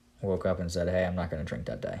woke up and said, hey, I'm not going to drink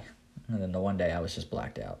that day. And then the one day I was just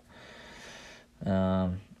blacked out.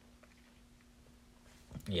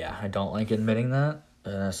 Yeah, I don't like admitting that.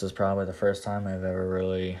 And this is probably the first time I've ever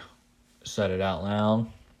really said it out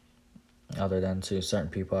loud, other than to certain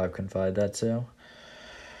people I've confided that to.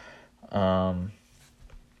 I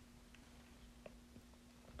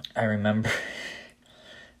remember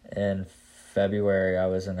in February I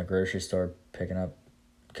was in the grocery store picking up,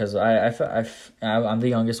 because I'm the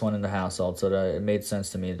youngest one in the household, so that it made sense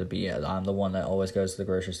to me to be, I'm the one that always goes to the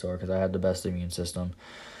grocery store, because I have the best immune system.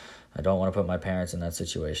 I don't want to put my parents in that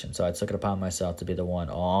situation, so I took it upon myself to be the one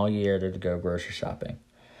all year to go grocery shopping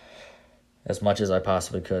as much as I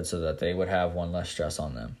possibly could, so that they would have one less stress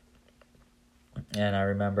on them. And I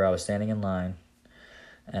remember I was standing in line,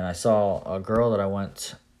 and I saw a girl that I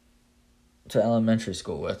went to elementary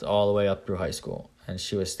school with all the way up through high school, and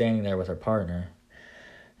she was standing there with her partner,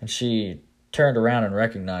 and she turned around and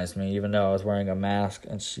recognized me, even though I was wearing a mask,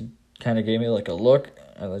 and she kind of gave me like a look,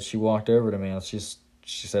 and then she walked over to me, and she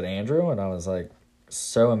said, Andrew, and I was like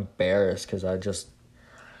so embarrassed, because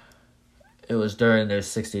it was during those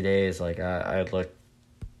 60 days, like I looked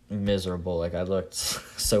miserable, like I looked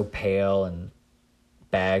so pale and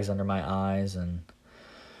bags under my eyes, and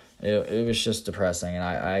it was just depressing. And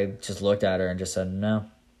I just looked at her and just said no.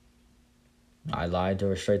 I lied to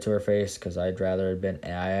her straight to her face, because I would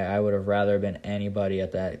have rather been anybody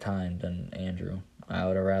at that time than Andrew. I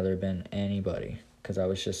would have rather been anybody, because I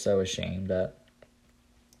was just so ashamed that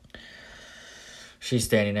she's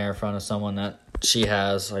standing there in front of someone that she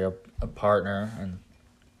has like a partner, and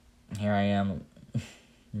here I am,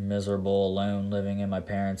 miserable, alone, living in my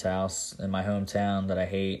parents' house in my hometown that I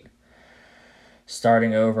hate,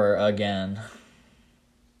 starting over again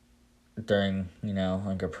during,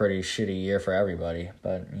 like a pretty shitty year for everybody.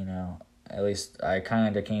 But, at least I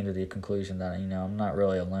kind of came to the conclusion that, I'm not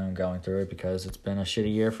really alone going through it, because it's been a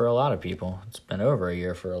shitty year for a lot of people. It's been over a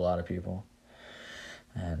year for a lot of people.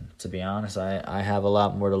 And to be honest, I have a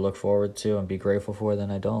lot more to look forward to and be grateful for than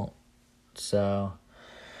I don't. So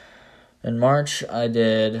in March, I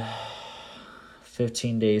did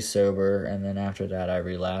 15 days sober, and then after that, I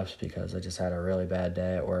relapsed because I just had a really bad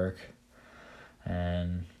day at work.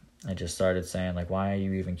 And I just started saying, like, why are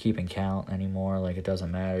you even keeping count anymore? Like, it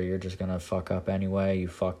doesn't matter. You're just going to fuck up anyway. You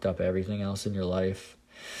fucked up everything else in your life.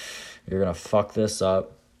 You're going to fuck this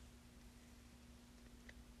up.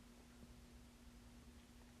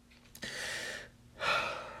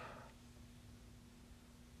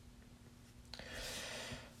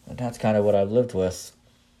 And that's kind of what I've lived with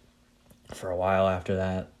for a while after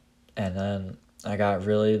that. And then I got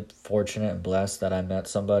really fortunate and blessed that I met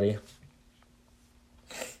somebody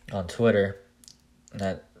on Twitter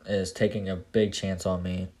that is taking a big chance on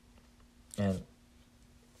me. And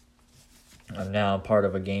I'm now part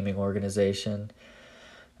of a gaming organization.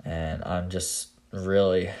 And I'm just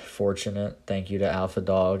really fortunate. Thank you to Alpha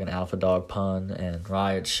Dog and Alpha Dog Pun and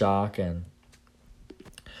Riot Shock and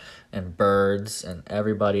Birds and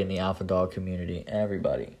everybody in the Alpha Dog community.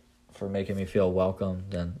 Everybody for making me feel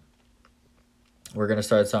welcomed. And we're going to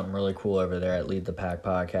start something really cool over there at Lead the Pack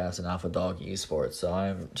Podcast and Alpha Dog Esports. So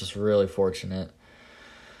I'm just really fortunate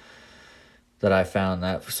that I found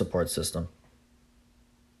that support system.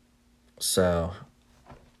 So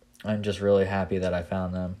I'm just really happy that I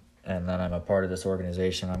found them and that I'm a part of this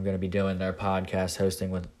organization. I'm going to be doing their podcast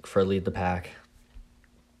hosting for Lead the Pack.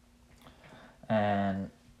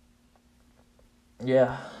 And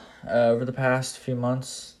yeah, over the past few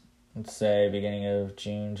months, let's say beginning of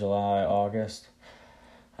June, July, August,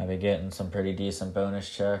 I've been getting some pretty decent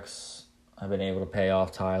bonus checks. I've been able to pay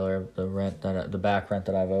off Tyler the back rent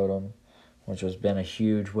that I've owed him, which has been a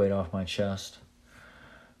huge weight off my chest.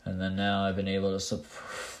 And then now I've been able to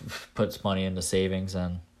put some money into savings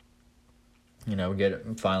and,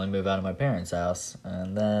 finally move out of my parents' house.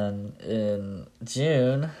 And then in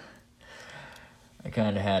June, I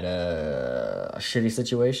kind of had a shitty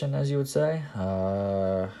situation, as you would say.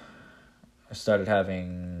 I started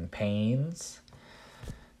having pains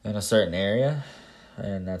in a certain area,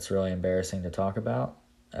 and that's really embarrassing to talk about.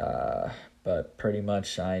 But pretty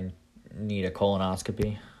much I need a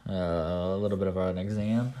colonoscopy. A little bit of an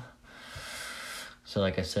exam. So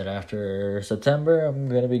like I said, after September, I'm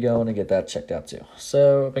going to be going to get that checked out too.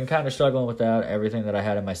 So I've been kind of struggling with that. Everything that I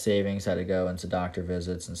had in my savings had to go into doctor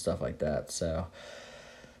visits and stuff like that. So,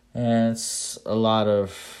 and it's a lot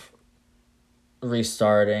of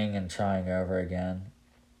restarting and trying over again.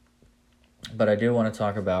 But I do want to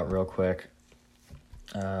talk about real quick,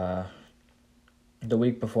 the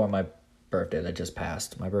week before my birthday that just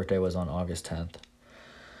passed. My birthday was on August 10th.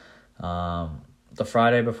 The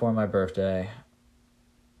Friday before my birthday,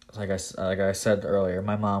 like I said earlier,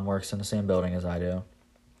 my mom works in the same building as I do.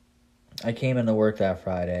 I came into work that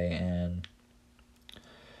Friday, and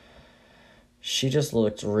she just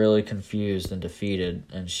looked really confused and defeated,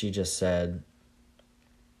 and she just said,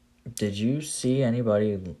 "Did you see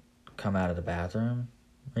anybody come out of the bathroom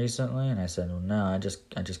recently?" And I said, "Well, no, I just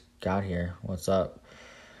got here. What's up?"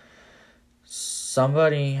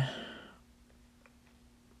 Somebody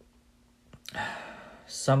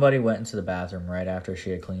went into the bathroom right after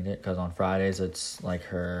she had cleaned it, because on Fridays it's like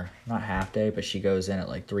her, not half day, but she goes in at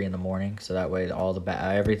like 3 a.m, so that way all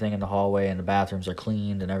everything in the hallway and the bathrooms are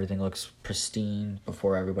cleaned and everything looks pristine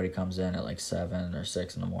before everybody comes in at like 7 or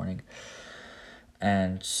 6 a.m.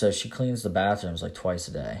 And so she cleans the bathrooms like twice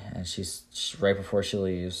a day, and she's right before she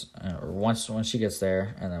leaves, or once when she gets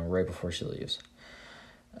there, and then right before she leaves.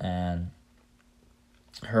 And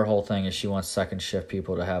her whole thing is she wants second shift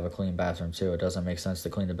people to have a clean bathroom too. It doesn't make sense to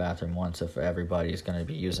clean the bathroom once if everybody's going to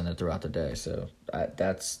be using it throughout the day. So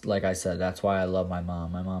that's, like I said, that's why I love my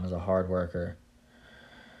mom. My mom is a hard worker.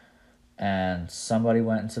 And somebody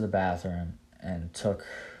went into the bathroom and took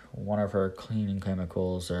one of her cleaning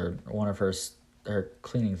chemicals or one of her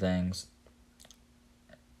cleaning things.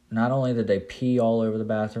 Not only did they pee all over the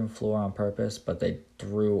bathroom floor on purpose, but they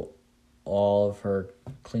threw all of her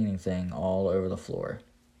cleaning thing all over the floor.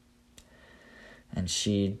 And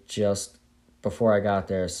she just, before I got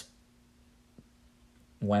there,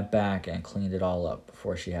 went back and cleaned it all up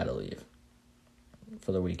before she had to leave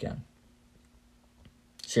for the weekend.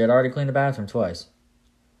 She had already cleaned the bathroom twice.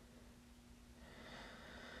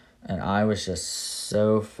 And I was just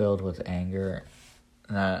so filled with anger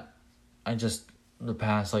that the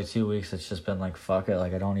past 2 weeks, it's just been like, fuck it. I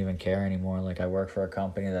don't even care anymore. I work for a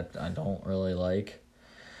company that I don't really like.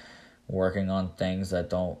 Working on things that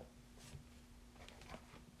don't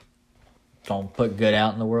put good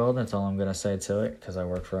out in the world. That's all I'm going to say to it, because I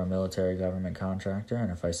work for a military government contractor,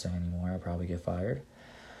 and if I say any more, I'll probably get fired.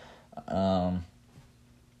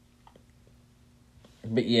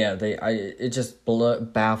 But yeah, it just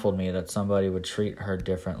baffled me that somebody would treat her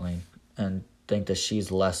differently and think that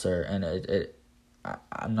she's lesser, and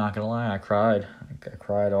I'm not gonna lie, I cried. I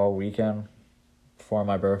cried all weekend before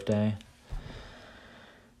my birthday.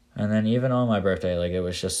 And then even on my birthday, it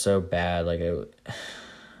was just so bad.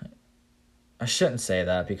 I shouldn't say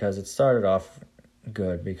that, because it started off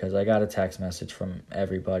good, because I got a text message from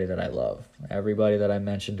everybody that I love. Everybody that I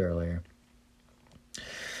mentioned earlier.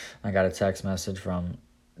 I got a text message from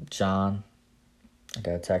John. I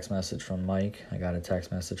got a text message from Mike. I got a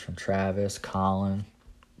text message from Travis, Colin.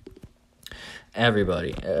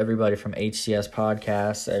 Everybody from HCS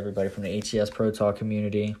Podcasts, everybody from the HCS Pro Talk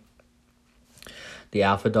community, the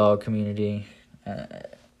Alpha Dog community,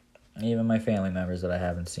 even my family members that I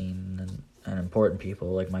haven't seen, and important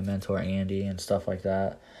people like my mentor Andy and stuff like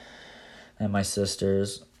that, and my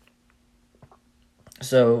sisters.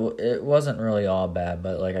 So it wasn't really all bad,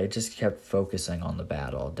 but I just kept focusing on the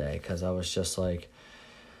bad all day, because I was just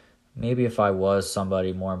maybe if I was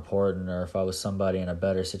somebody more important, or if I was somebody in a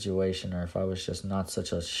better situation, or if I was just not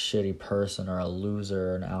such a shitty person or a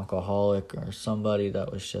loser or an alcoholic or somebody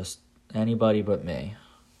that was just anybody but me,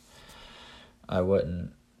 I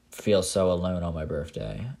wouldn't feel so alone on my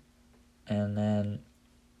birthday. And then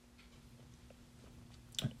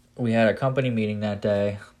we had a company meeting that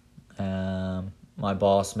day. My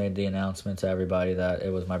boss made the announcement to everybody that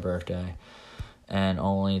it was my birthday. And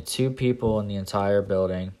only 2 people in the entire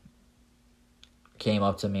building came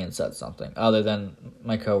up to me and said something, other than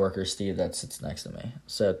my coworker Steve that sits next to me.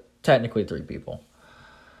 So technically 3 people.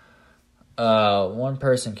 One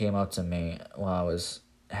person came up to me while I was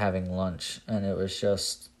having lunch, and it was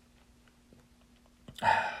just,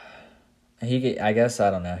 I guess,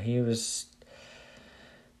 I don't know,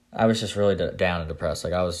 I was just really down and depressed.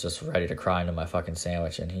 Like, I was just ready to cry into my fucking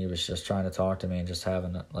sandwich, and he was just trying to talk to me and just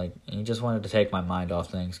he just wanted to take my mind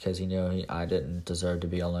off things because he knew I didn't deserve to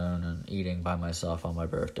be alone and eating by myself on my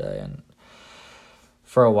birthday. And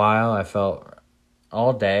for a while, I felt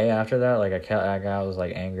all day after that, like, I was,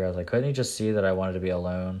 like, angry. I was like, couldn't he just see that I wanted to be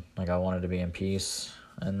alone? Like, I wanted to be in peace.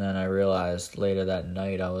 And then I realized later that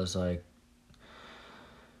night, I was like,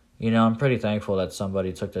 I'm pretty thankful that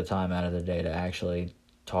somebody took the time out of the day to actually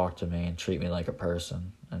talk to me and treat me like a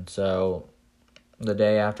person. And so the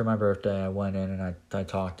day after my birthday, I went in and I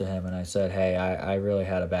talked to him, and I said, hey, I really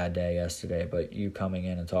had a bad day yesterday, but you coming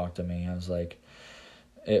in and talk to me, I was like,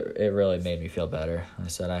 it really made me feel better. I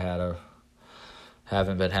said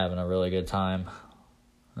haven't been having a really good time,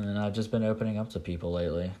 and I've just been opening up to people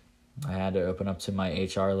lately. I had to open up to my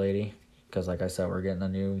HR lady because, like I said, we're getting a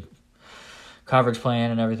new coverage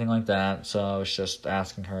plan and everything like that. So I was just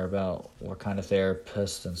asking her about what kind of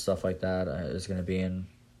therapist and stuff like that is going to be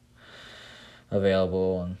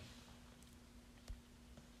available. And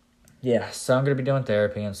yeah, so I'm going to be doing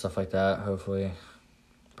therapy and stuff like that. Hopefully,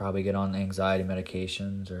 probably get on anxiety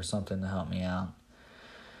medications or something to help me out.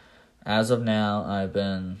 As of now, I've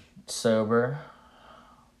been sober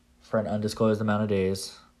for an undisclosed amount of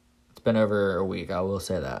days. It's been over a week, I will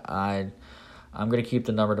say that. I'm going to keep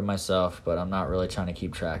the number to myself, but I'm not really trying to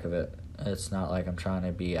keep track of it. It's not like I'm trying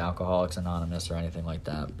to be Alcoholics Anonymous or anything like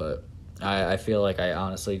that, but I feel like I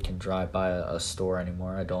honestly can drive by a store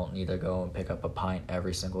anymore. I don't need to go and pick up a pint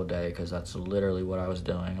every single day, because that's literally what I was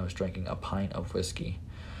doing. I was drinking a pint of whiskey.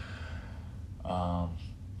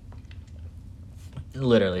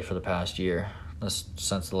 Literally for the past year,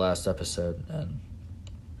 since the last episode, and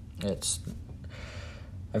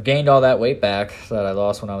I've gained all that weight back that I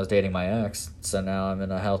lost when I was dating my ex, so now I'm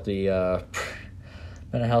in a healthy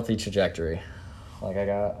trajectory. Like, I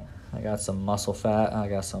got some muscle fat, I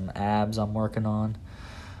got some abs I'm working on,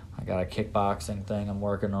 I got a kickboxing thing I'm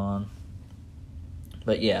working on.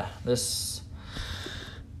 But yeah, this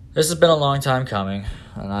has been a long time coming,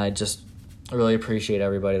 and I just really appreciate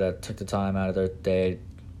everybody that took the time out of their day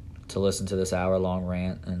to listen to this hour-long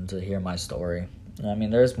rant and to hear my story. I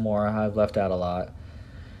mean, there's more. I've left out a lot.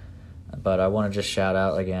 But I want to just shout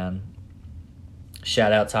out again.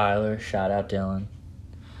 Shout out Tyler. Shout out Dylan.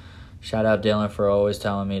 Shout out Dylan for always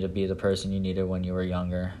telling me to be the person you needed when you were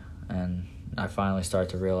younger. And I finally start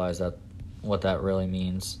to realize what that really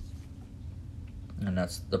means. And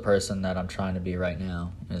that's the person that I'm trying to be right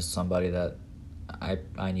now, is somebody that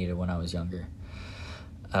I needed when I was younger.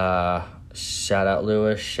 Shout out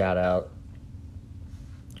Lewis. Shout out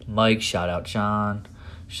Mike. Shout out John.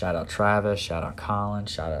 Shout out Travis. Shout out Colin.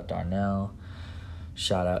 Shout out Darnell.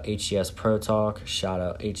 Shout out HCS Pro Talk. Shout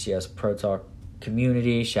out HCS Pro Talk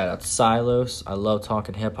community. Shout out Silos. I love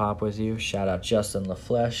talking hip hop with you. Shout out Justin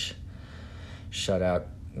LaFlesh. Shout out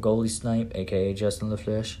Goalie Snipe, aka Justin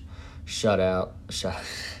LaFlesh. Shout out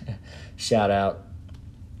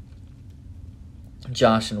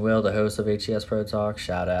Josh and Will, the hosts of HCS Pro Talk.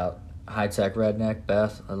 Shout out High Tech Redneck,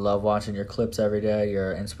 Beth. I love watching your clips every day.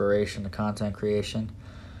 You're an inspiration to content creation.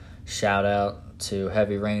 Shout out to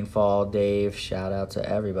Heavy Rainfall, Dave. Shout out to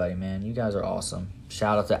everybody, man. You guys are awesome.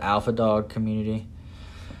 Shout out to Alpha Dog community.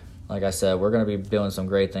 Like I said, we're going to be doing some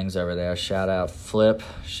great things over there. Shout out Flip.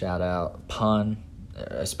 Shout out Pun.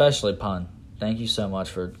 Especially Pun. Thank you so much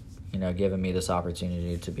for, giving me this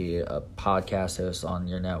opportunity to be a podcast host on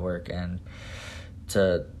your network and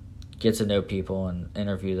to get to know people and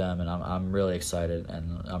interview them, and I'm really excited,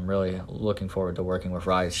 and I'm really looking forward to working with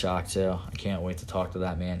Riot Shock too. I can't wait to talk to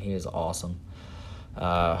that man. He is awesome.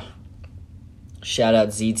 Shout out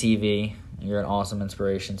ZTV. You're an awesome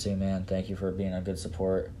inspiration too, man. Thank you for being a good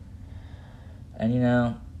support.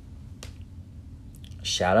 And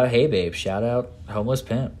shout out Hey Babe. Shout out Homeless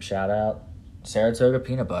Pimp. Shout out Saratoga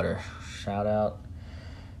Peanut Butter. Shout out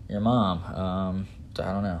your mom. I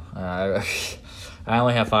don't know. I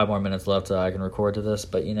only have 5 more minutes left so I can record to this,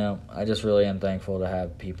 but I just really am thankful to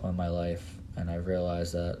have people in my life, and I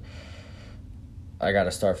realized that I got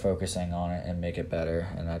to start focusing on it and make it better,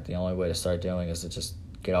 and that the only way to start doing is to just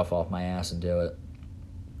get off my ass and do it.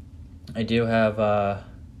 I do have a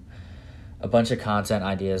bunch of content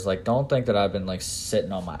ideas. Like, don't think that I've been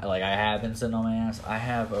sitting on my, I have been sitting on my ass. I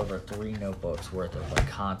have over 3 notebooks worth of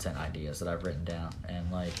content ideas that I've written down, and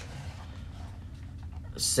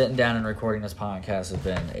sitting down and recording this podcast has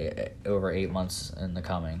been over 8 months in the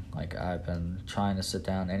coming. I've been trying to sit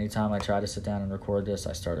down. Anytime I try to sit down and record this,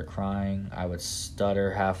 I started crying. I would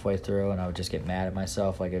stutter halfway through, and I would just get mad at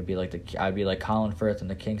myself. I'd be like Colin Firth in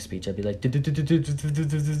the King's Speech. I'd be like,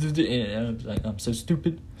 I'm so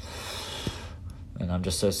stupid, and I'm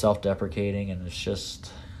just so self-deprecating, and it's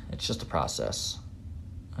just a process,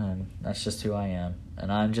 and that's just who I am.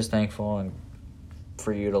 And I'm just thankful and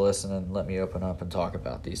for you to listen and let me open up and talk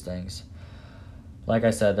about these things. Like I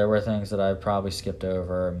said, there were things that I probably skipped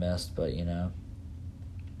over or missed, but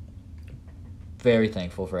very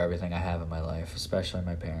thankful for everything I have in my life, especially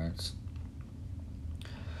my parents.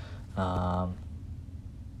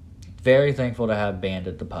 Very thankful to have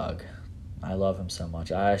Bandit the pug. I love him so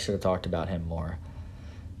much. I should have talked about him more,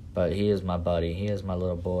 but he is my buddy. He is my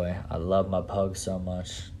little boy. I love my pug so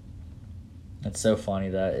much. It's so funny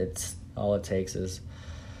that all it takes is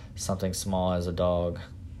something small as a dog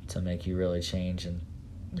to make you really change in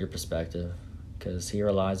your perspective, because he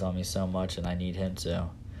relies on me so much and I need him to.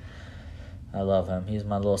 I love him. He's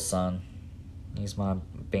my little son. He's my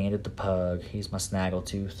Bandit the pug. He's my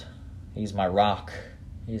snaggletooth. He's my rock.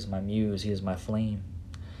 He's my muse. He is my flame.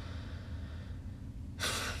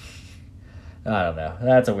 I don't know.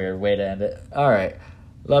 That's a weird way to end it. All right.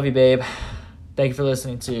 Love you, babe. Thank you for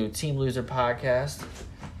listening to Team Loser Podcast.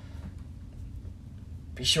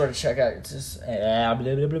 Be sure to check out this.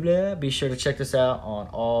 Be sure to check this out on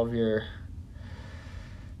all of your,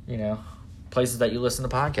 places that you listen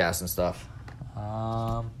to podcasts and stuff.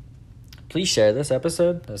 Please share this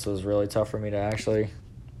episode. This was really tough for me to actually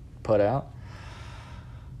put out.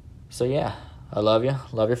 So yeah, I love you.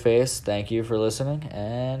 Love your face. Thank you for listening,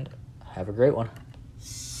 and have a great one.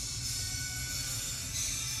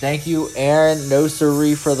 Thank you, Aaron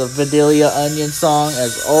Nosari, for the Vidalia Onion song.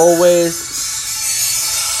 As always,